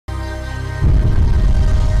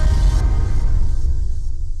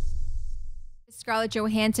Scarlett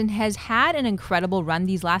Johansson has had an incredible run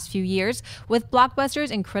these last few years with blockbusters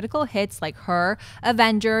and critical hits like Her,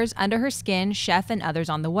 Avengers, Under Her Skin, Chef, and others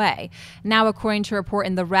on the way. Now, according to a report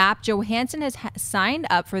in TheWrap, Johansson has signed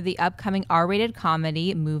up for the upcoming R-rated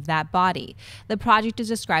comedy Move That Body. The project is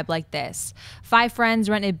described like this: 5 friends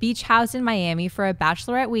rent a beach house in Miami for a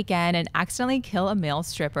bachelorette weekend and accidentally kill a male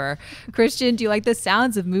stripper. Christian, do you like the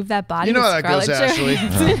sounds of Move That Body? You know how that goes, Ashley.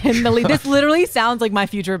 This literally sounds like my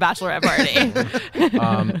future bachelorette party.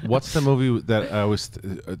 What's the movie that was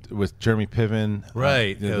with Jeremy Piven?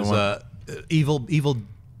 Right. It was evil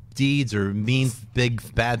deeds or mean big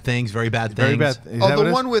bad things, very bad things. Very bad. Oh,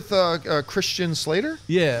 the one with Christian Slater?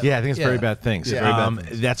 Yeah. Yeah, I think it's Very Bad Things. Yeah. Very Bad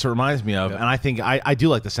Things. That's what it reminds me of. And I think I do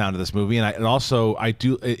like the sound of this movie, and also I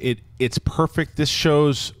do it's perfect. This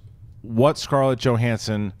shows what Scarlett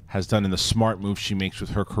Johansson has done in the smart moves she makes with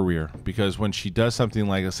her career, because when she does something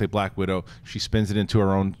like, let's say, Black Widow, she spins it into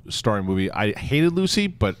her own starring movie. I hated Lucy,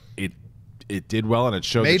 but it did well, and it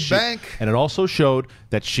showed made that she, bank, and it also showed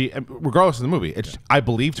that she, regardless of the movie, I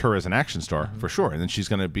believed her as an action star for sure, and then she's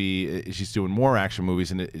doing more action movies,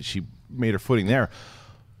 and she made her footing there.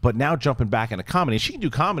 But now jumping back into comedy, she can do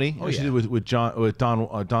comedy. She did with Don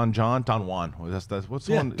Juan. What's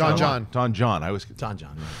the one? Don John. Don John.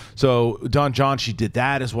 Yeah. So Don John, she did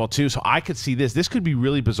that as well too. So I could see this. This could be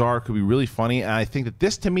really bizarre. It could be really funny. And I think that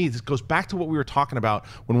this, to me, this goes back to what we were talking about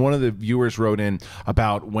when one of the viewers wrote in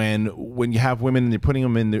about when you have women and you're putting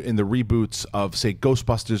them in the reboots of, say,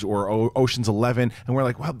 Ghostbusters or Ocean's 11, and we're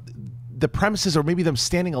like, well, the premises or maybe them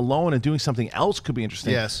standing alone and doing something else could be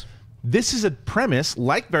interesting. Yes. This is a premise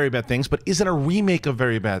like Very Bad Things, but isn't a remake of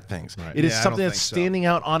Very Bad Things. Right. It is something that's standing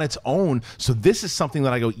out on its own. So this is something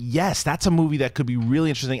that I go, yes, that's a movie that could be really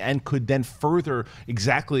interesting and could then further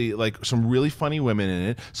exactly like some really funny women in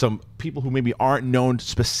it, some people who maybe aren't known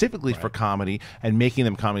specifically for comedy, and making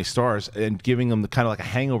them comedy stars and giving them the kind of like a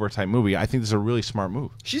Hangover type movie. I think this is a really smart move.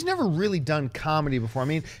 She's never really done comedy before. I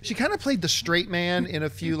mean, she kind of played the straight man in a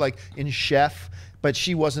few, like in Chef, but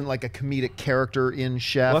she wasn't like a comedic character in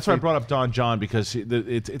Chef. Well, that's why I brought up Don John, because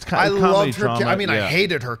it's kind of I comedy loved her. drama. I mean, I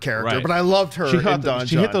hated her character, but I loved her in Don John.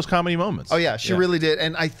 She hit those comedy moments. Oh yeah, she really did.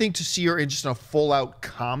 And I think to see her in just a full-out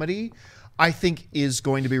comedy, I think is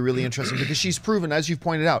going to be really interesting, because she's proven, as you've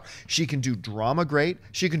pointed out, she can do drama great,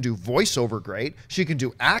 she can do voiceover great, she can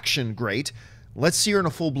do action great. Let's see her in a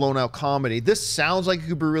full-blown out comedy. This sounds like it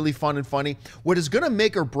could be really fun and funny. What is going to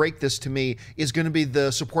make or break this to me is going to be the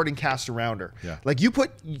supporting cast around her. Yeah. Like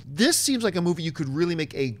this seems like a movie you could really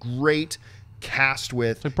make a great cast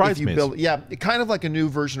with. Like Bridesmaids. Kind of like a new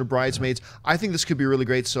version of Bridesmaids. I think this could be really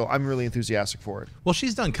great, so I'm really enthusiastic for it. Well,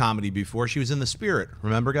 she's done comedy before. She was in The Spirit.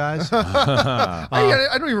 Remember, guys? I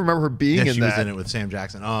don't even remember her being in that. She was in it with Sam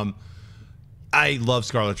Jackson. I love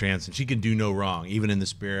Scarlett Johansson. She can do no wrong, even in The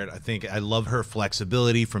Spirit. I love her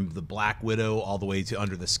flexibility from the Black Widow all the way to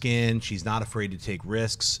Under the Skin. She's not afraid to take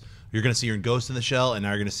risks. You're going to see her in Ghost in the Shell, and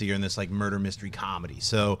now you're going to see her in this like murder mystery comedy.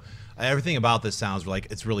 So everything about this sounds like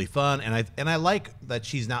it's really fun, and I like that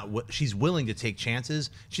she's willing to take chances.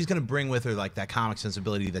 She's going to bring with her like that comic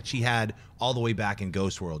sensibility that she had all the way back in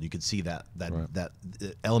Ghost World. You could see that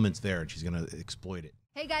elements there, and she's going to exploit it.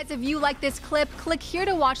 Hey guys, if you like this clip, click here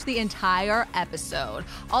to watch the entire episode.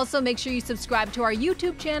 Also, make sure you subscribe to our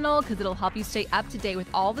YouTube channel, because it'll help you stay up to date with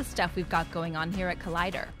all the stuff we've got going on here at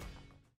Collider.